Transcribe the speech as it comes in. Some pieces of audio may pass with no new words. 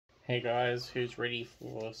Hey guys, who's ready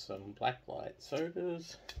for some blacklight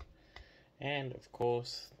sodas? And of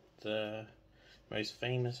course, the most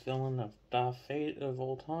famous villain of Darth Vader of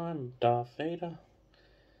all time, Darth Vader.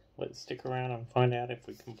 Let's stick around and find out if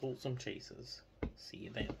we can pull some chases. See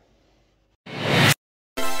you then.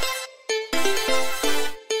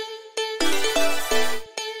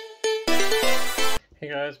 Hey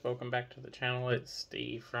guys, welcome back to the channel. It's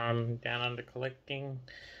Steve from Down Under Collecting.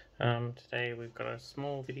 Today we've got a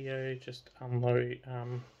small video, just not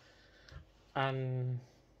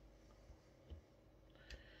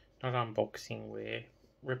unboxing, we're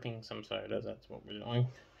ripping some sodas, that's what we're doing.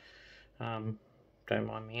 Don't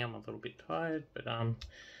mind me, I'm a little bit tired, but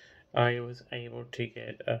I was able to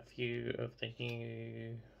get a few of the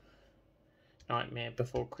new Nightmare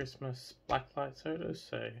Before Christmas blacklight sodas,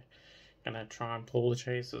 so gonna try and pull the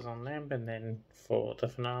chasers on them. And then for the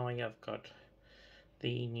finale I've got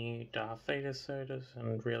the new Darth Vader sodas,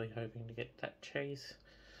 and really hoping to get that chase,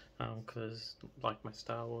 because like my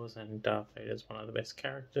Star Wars, and Darth Vader is one of the best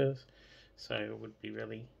characters, so it would be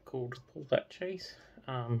really cool to pull that chase.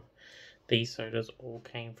 These sodas all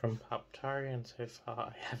came from Pop-Tarry, and so far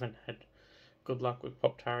I haven't had good luck with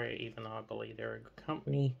Pop-Tarry, even though I believe they're a good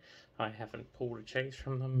company. I haven't pulled a chase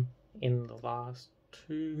from them in the last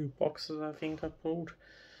 2 boxes I think I pulled.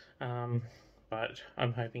 But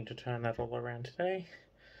I'm hoping to turn that all around today.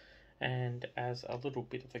 And as a little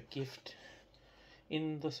bit of a gift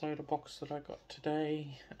in the soda box that I got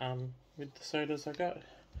today, with the sodas I got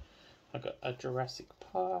a Jurassic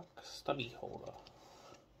Park stubby holder.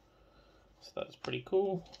 So that's pretty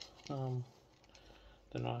cool.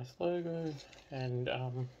 The nice logo, and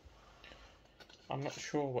I'm not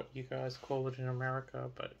sure what you guys call it in America,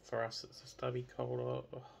 but for us it's a stubby holder,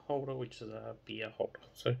 which is a beer holder.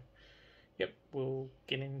 So yep, we'll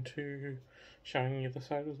get into showing you the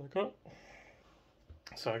sodas I got.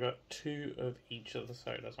 So I got 2 of each of the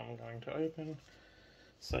sodas I'm going to open.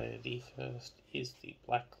 So the first is the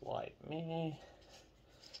Blacklight Mare,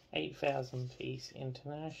 8,000 piece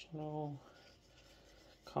international.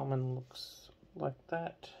 Common looks like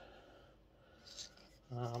that.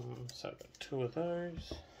 So I've got 2 of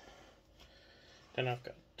those. Then I've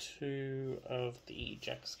got 2 of the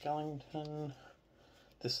Jack Skellington.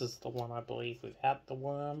 This is the one, I believe, without the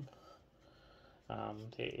worm.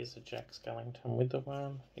 There is a Jack Skellington with the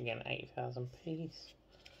worm. Again, 8,000 piece.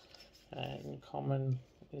 And common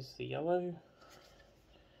is the yellow.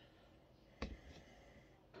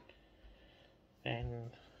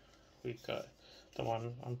 And we've got the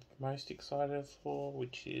one I'm most excited for,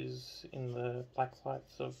 which is in the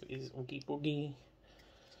blacklights is Oogie Boogie.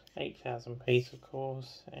 8,000 piece, of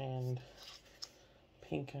course, and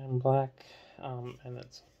pink and black, and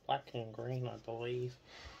it's black and green, I believe,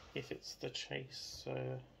 if it's the chase.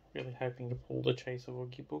 So really hoping to pull the chase of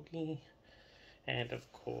Oogie Boogie. And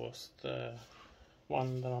of course the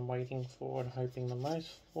one that I'm waiting for and hoping the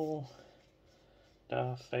most for,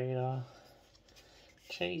 Darth Vader.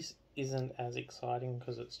 Chase isn't as exciting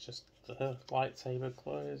because it's just the lightsaber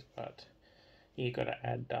clothes, but you got to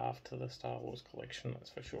add Darth to the Star Wars collection, that's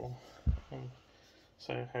for sure.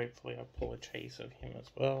 So hopefully I'll pull a chase of him as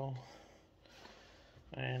well,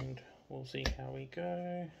 and we'll see how we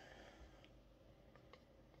go.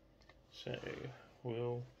 So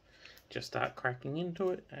we'll just start cracking into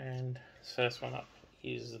it, and first one up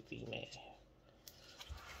is the mare.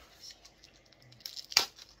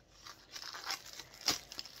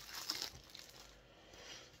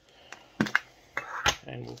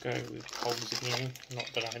 And we'll go with cogs again, not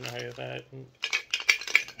that I know that makes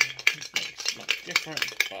much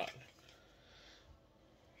difference, but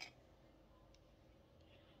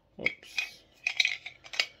oops.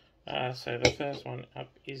 So the first one up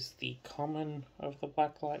is the common of the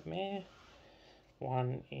Blacklight Mare,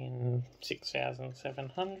 1 in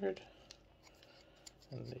 6,700,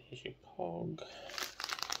 and there's your cog.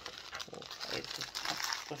 We'll open up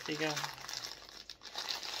the figure.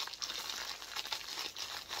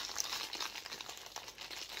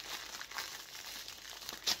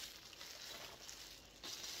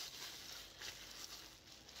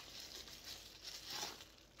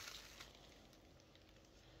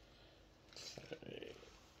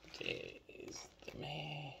 There's the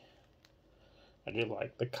mare. I do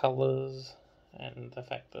like the colours and the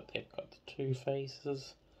fact that they've got the 2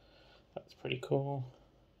 faces. That's pretty cool.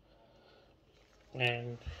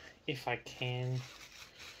 And if I can,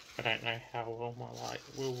 I don't know how well my light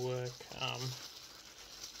will work.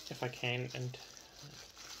 If I can, and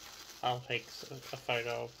I'll take a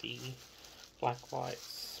photo of the black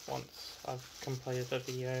lights once I've completed the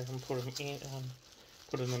video and put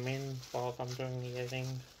them in while I'm doing the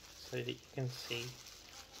editing, so that you can see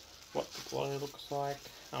what the glow looks like.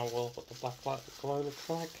 Oh well, what the blacklight glow looks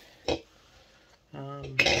like.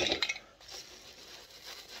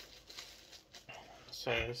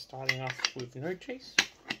 So starting off with no chase.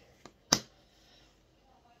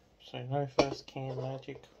 So no first can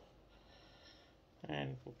magic.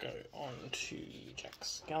 And we'll go on to Jack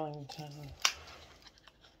Skellington.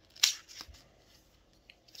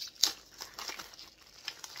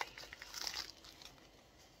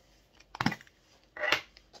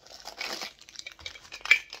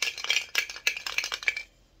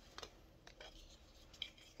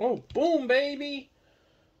 Oh, boom, baby!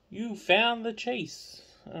 You found the chase.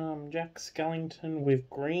 Jack Skellington with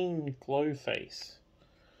green glow face.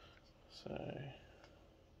 So,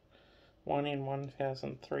 1 in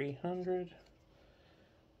 1,300.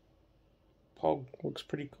 Pog looks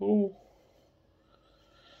pretty cool.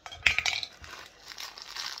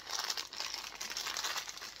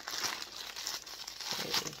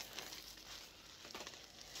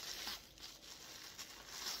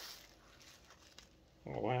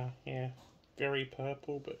 Oh wow, yeah, very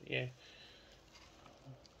purple, but yeah,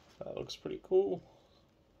 that looks pretty cool.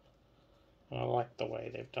 And I like the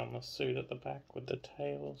way they've done the suit at the back with the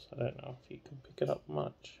tails. I don't know if you can pick it up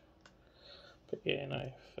much, but yeah,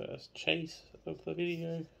 no, first chase of the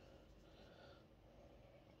video.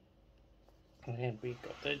 And we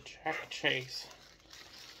got the Jack chase.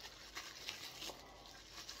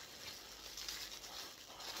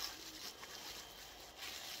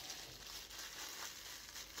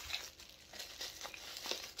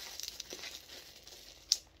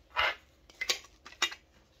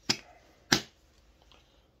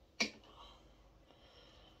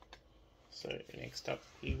 So next up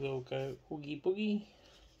we will go Oogie Boogie.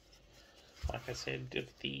 Like I said, of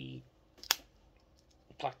the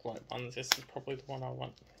Blacklight ones, this is probably the one I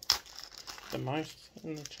want the most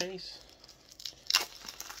in the chase.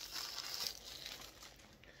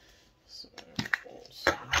 So we'll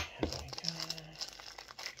see how we go.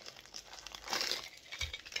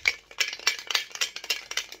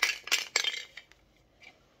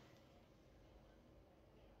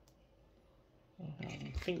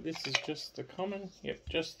 I think this is just the common. Yep,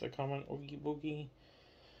 just the common Oogie Boogie.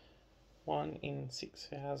 1 in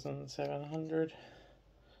 6,700.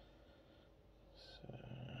 So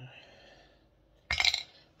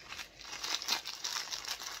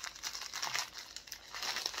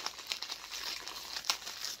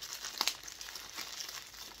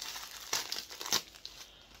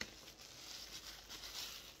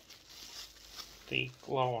the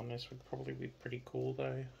glow on this would probably be pretty cool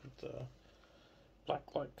though. The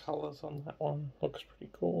blacklight colours on that one looks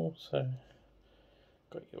pretty cool. So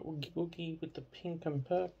got your Oogie Boogie with the pink and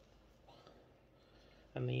purple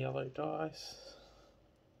and the yellow dice.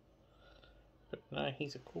 But no,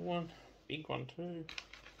 he's a cool one, big one too.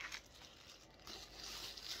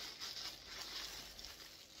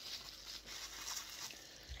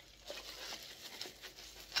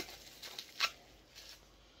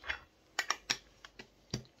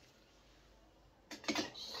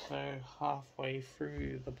 So halfway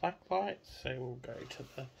through the blacklight, so we'll go to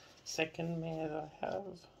the second mare that I have.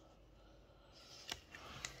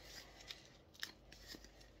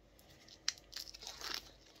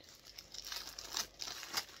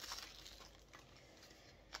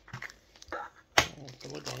 Oh, the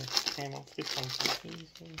lid one came off. This one's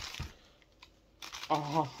easy.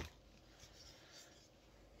 Oh,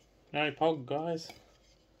 no Pog, guys.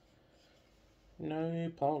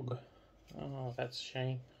 No Pog. Oh, that's a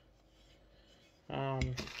shame.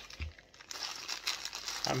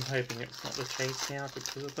 I'm hoping it's not the chase now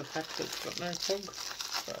because of the fact that it's got no Pog.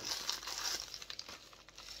 But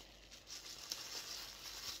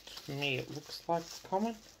to me, it looks like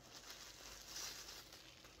common.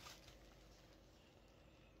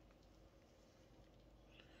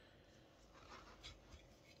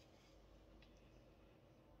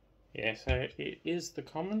 Yeah, so it is the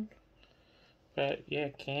common, but yeah,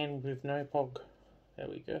 can with no Pog. There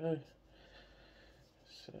we go.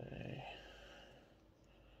 So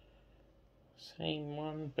same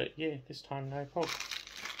one, but yeah, this time no Pog.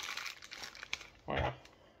 Wow.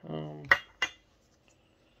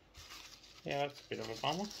 Yeah, that's a bit of a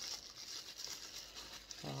bummer.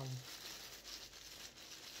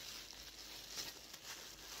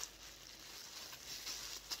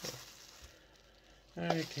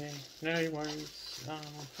 Okay, no worries.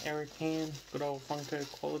 Eric Han, good old Funko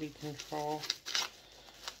quality control.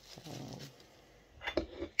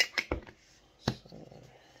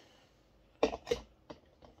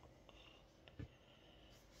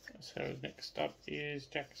 So next up is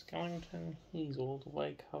Jack Skellington. He's all the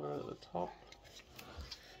way covered at the top.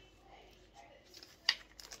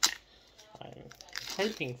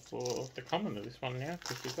 hoping for the common of this one now,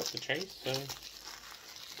 because we've got the chase, so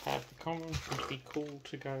part of the common would be cool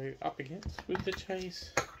to go up against with the chase.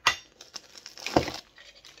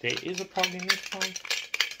 There is a pug in this one.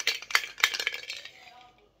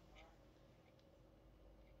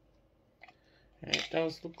 And it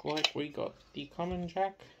does look like we got the common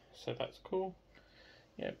Jack, so that's cool.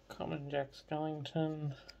 Yep, common Jack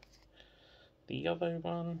Skellington. The other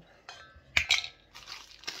one.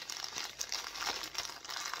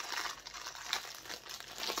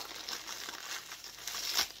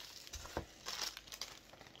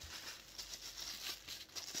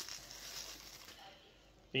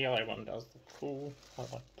 The yellow one does look cool. I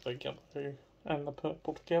like the yellow and the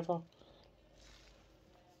purple together.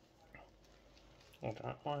 I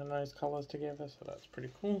don't mind those colours together, so that's pretty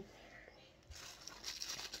cool.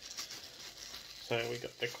 So we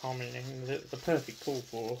got the common and the perfect pull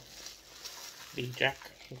for the Jack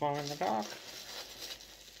glow in the dark.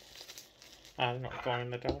 Not glow in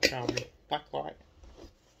the dark, blacklight.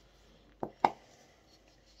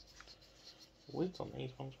 Lids on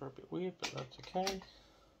these ones are a bit weird, but that's okay.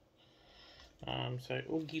 So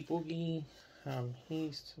Oogie Boogie,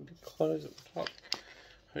 he's a bit close at the top.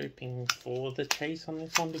 Hoping for the chase on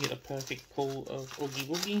this one to get a perfect pull of Oogie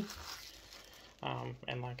Boogie.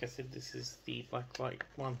 And like I said, this is the blacklight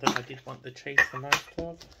one that I did want the chase the most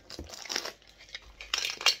of.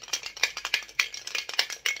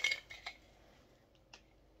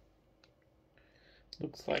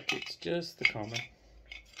 Looks like it's just the common.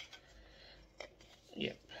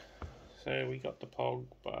 Yep. So we got the pog,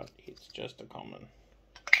 but it's just a common.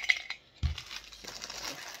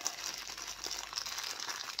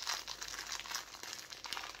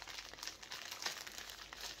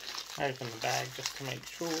 Open the bag just to make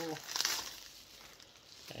sure.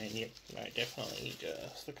 And yep, no, definitely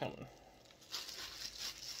just the common.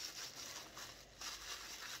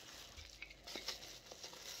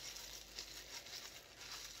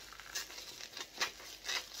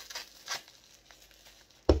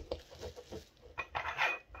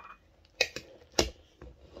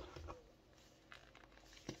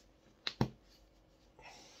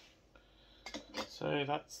 So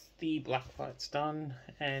that's the blacklights done,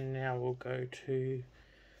 and now we'll go to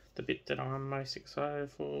the bit that I'm most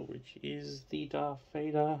excited for, which is the Darth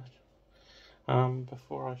Vader.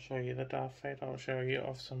 Before I show you the Darth Vader, I'll show you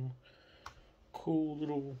off some cool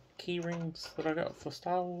little key rings that I got for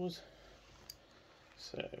Star Wars.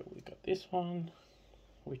 So we got this one,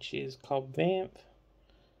 which is Cobb Vanth.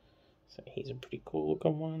 So he's a pretty cool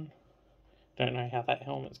looking one. Don't know how that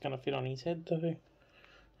helmet's going to fit on his head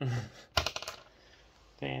though.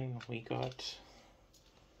 Then we got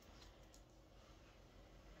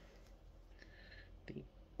the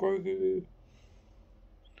Grogu.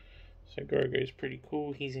 So Grogu's pretty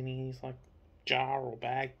cool. He's in his like jar or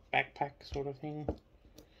backpack sort of thing.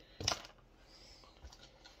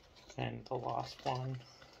 And the last one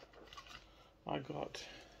I got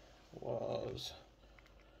was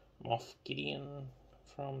Moff Gideon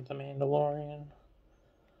from The Mandalorian.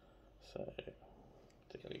 So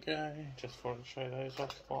there we go, just thought to show those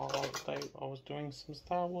off while I was doing some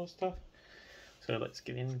Star Wars stuff. So let's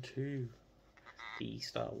get into the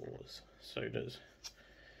Star Wars sodas.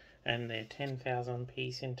 And they're 10,000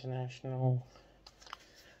 piece international.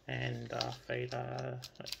 And Darth Vader,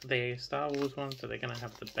 they're Star Wars ones, so they're going to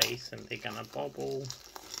have the base and they're going to bobble.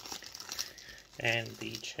 And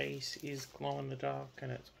the chase is glow in the dark,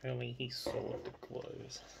 and it's only his sword that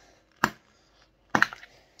glows.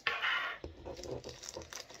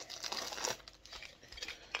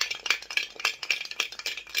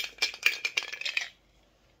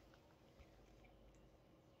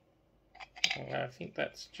 I think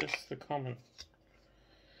that's just the common.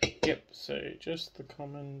 Yep, so just the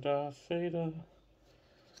common Darth Vader.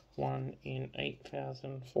 One in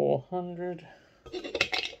 8,400.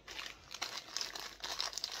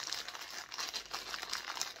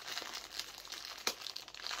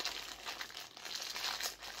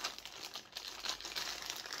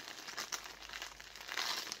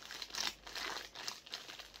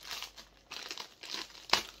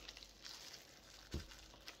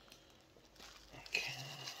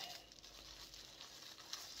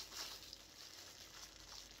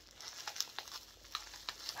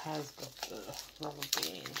 Has got the rubber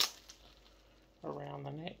band around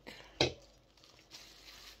the neck.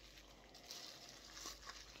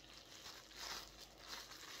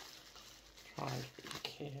 Trying to be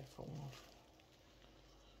careful.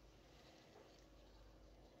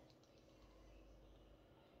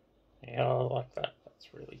 Yeah, I like that. That's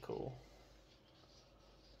really cool.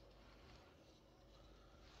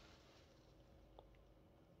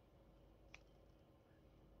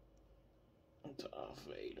 Darth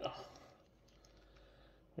Vader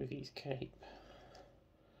with his cape.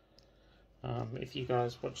 If you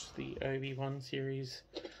guys watched the Obi-Wan series,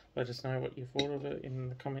 let us know what you thought of it in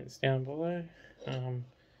the comments down below.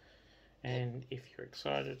 And if you're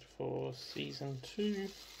excited for Season 2,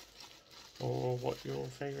 or what your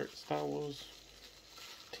favourite Star Wars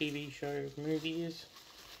TV show movie is.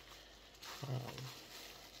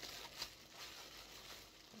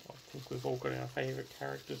 I think we've all got our favourite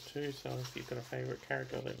characters too, so if you've got a favourite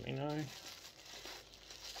character, let me know.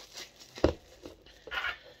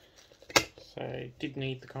 So, did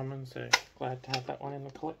need the common, so glad to have that one in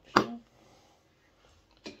the collection.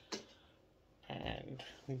 And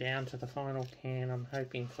down to the final can. I'm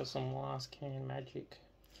hoping for some last can magic.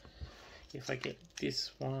 If I get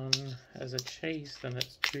this one as a chase, then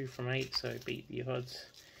it's 2 from 8, so beat the odds.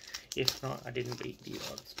 If not, I didn't beat the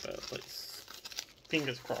odds, but let's,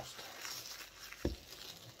 fingers crossed.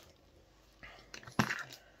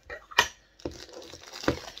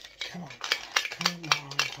 Come on, come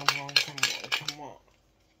on, come on, come on, come on.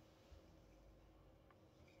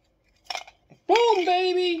 Boom,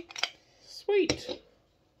 baby! Sweet.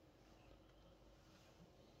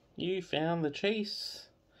 You found the chase.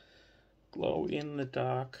 Glow in the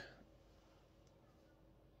dark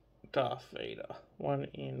Darth Vader. 1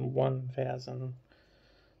 in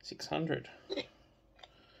 1,600.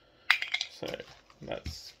 So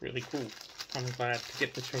that's really cool. I'm glad to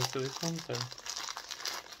get the chase of this one. So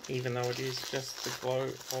even though it is just the glow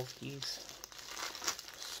of his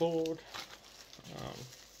sword,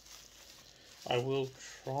 I will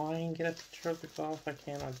try and get a picture of the glow if I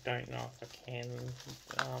can. I don't know if I can.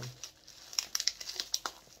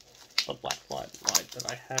 The blacklight light that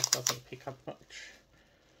I have doesn't pick up much.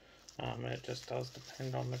 It just does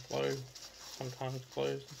depend on the glow. Sometimes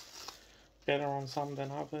glows better on some than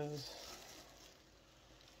others.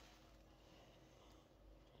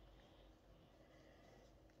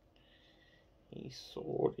 His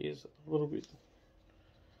sword is a little bit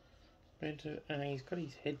better, and he's got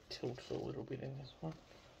his head tilted a little bit in this one.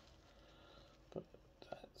 But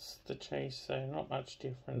that's the chase, so not much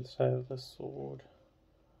difference. So the sword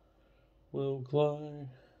will glow.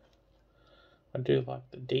 I do like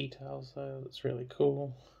the details though, that's really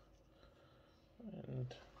cool. And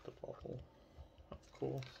the bottle, of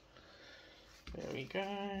course. There we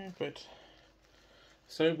go. But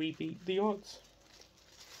so we beat the odds.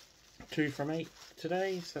 2 from 8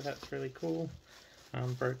 today, so that's really cool.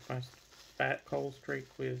 Broke my bat coal streak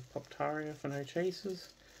with Poptaria for no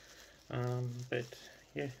chases. But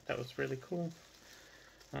yeah, that was really cool.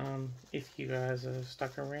 If you guys are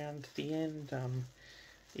stuck around to the end,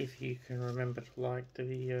 if you can remember to like the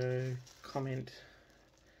video, comment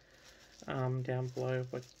down below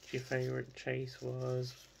what your favourite chase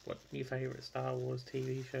was, what your favourite Star Wars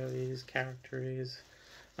TV show is, character is.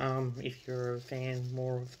 If you're a fan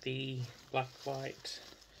more of the Blacklight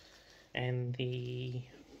and the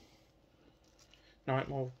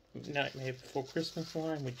Nightmare Before Christmas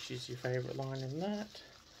line, which is your favourite line in that.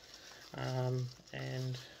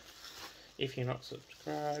 And if you're not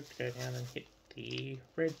subscribed, go down and hit the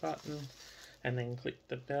red button and then click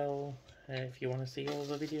the bell if you want to see all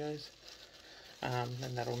the videos,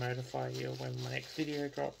 and that'll notify you when my next video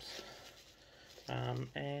drops.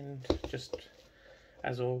 And just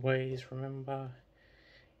as always, remember,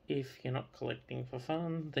 if you're not collecting for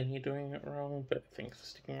fun, then you're doing it wrong. But thanks for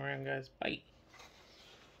sticking around, guys. Bye.